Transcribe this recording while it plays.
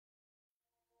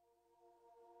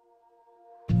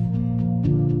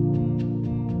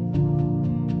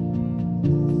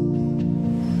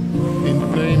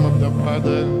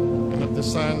Father, and of the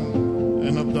Son,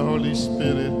 and of the Holy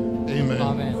Spirit. Amen.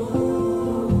 Amen.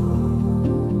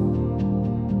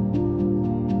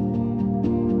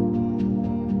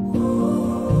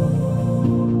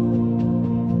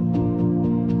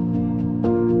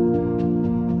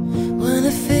 When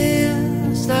it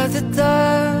feels like the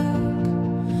dark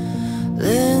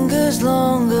lingers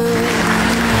longer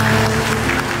than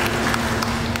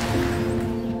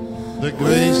The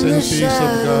grace and peace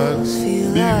of God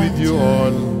be with you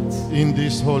all in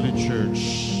this holy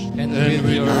church. And with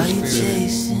your are you spirit.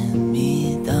 chasing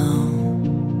me down?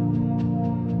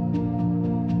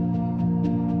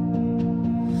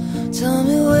 Tell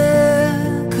me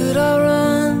where could I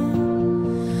run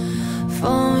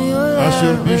from your love? As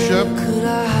your bishop, Where could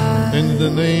I hide? in the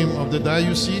name of the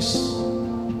diocese,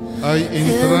 I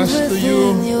entrust to you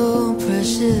Within your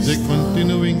precious the love.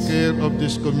 continuing care of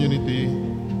this community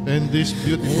and this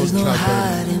beautiful There's no chapel,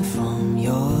 hiding from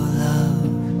your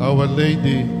love. Our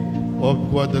Lady of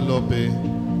Guadalupe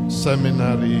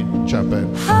Seminary Chapel.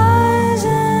 Highs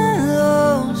and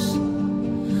lows,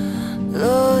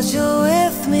 Lord, you're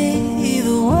with me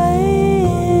either way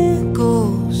it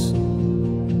goes.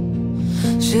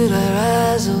 Should I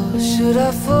rise or should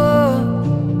I fall?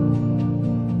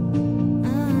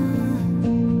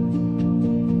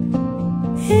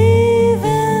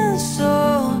 Even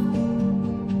so,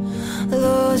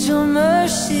 Lord, your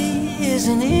mercy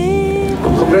isn't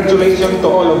equal. Congratulations to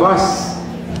all of us,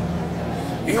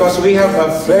 because we have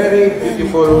a very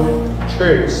beautiful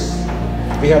church.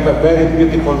 We have a very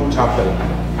beautiful chapel.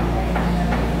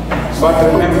 But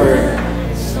remember,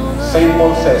 St.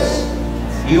 Paul says,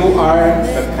 you are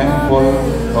the temple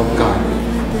of God.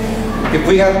 If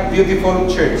we have beautiful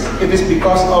church, it is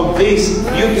because of these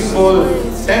beautiful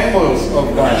temples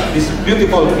of God, these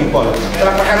beautiful people.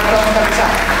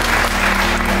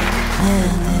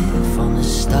 Planted from the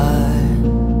start.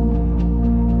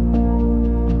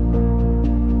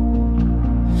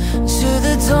 To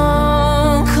the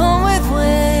dawn, come with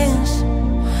wings,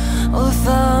 or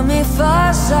find me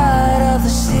far side of the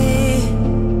sea.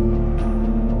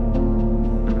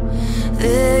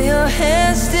 There your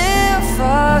hand still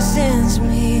fastens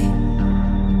me,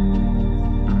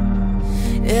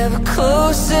 ever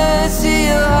closer to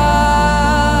your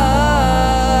heart.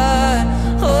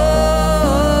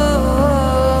 Oh,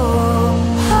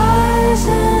 highs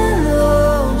and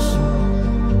lows,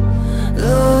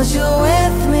 Lord, you're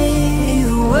with me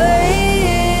the way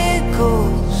it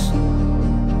goes.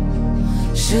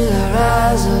 Should I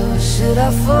rise or should I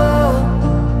fall?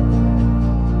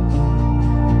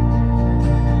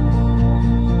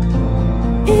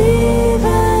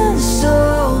 Even so,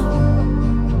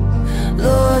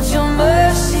 Lord, your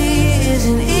mercy is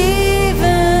an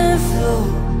even flow.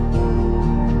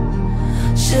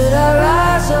 Should I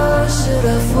rise or should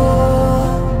I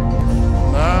fall?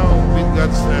 Now, with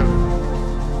God's help,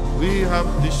 we have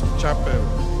this chapel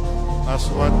as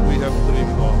what we have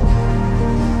dreamed of.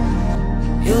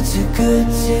 You're too good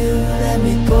to let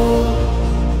me go.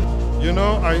 You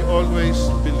know, I always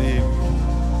believe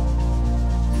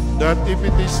that if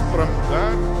it is from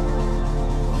God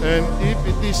and if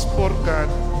it is for God,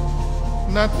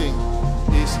 nothing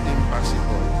is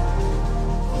impossible.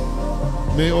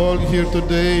 May all here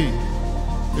today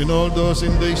and all those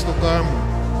in days to come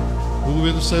who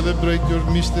will celebrate your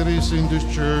mysteries in this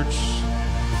church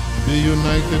be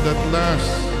united at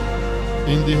last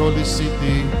in the holy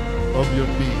city of your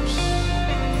peace.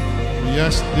 We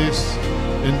ask this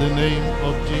in the name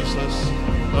of Jesus,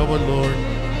 our Lord,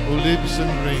 who lives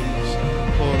and reigns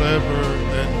forever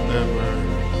and ever.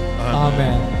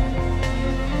 Amen.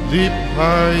 Lift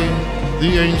high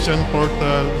the ancient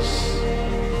portals,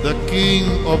 the King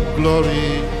of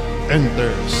glory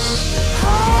enters.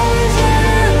 Highs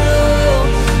and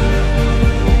lows,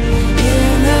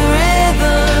 in the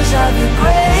rivers of your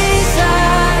grace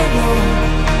I know.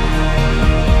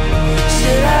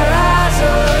 Should I rise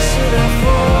or should I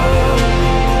fall?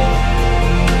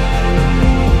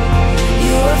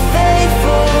 You are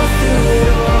faithful through it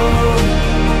all.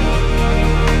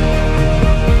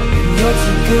 You're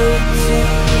too good to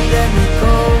let me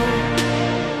go.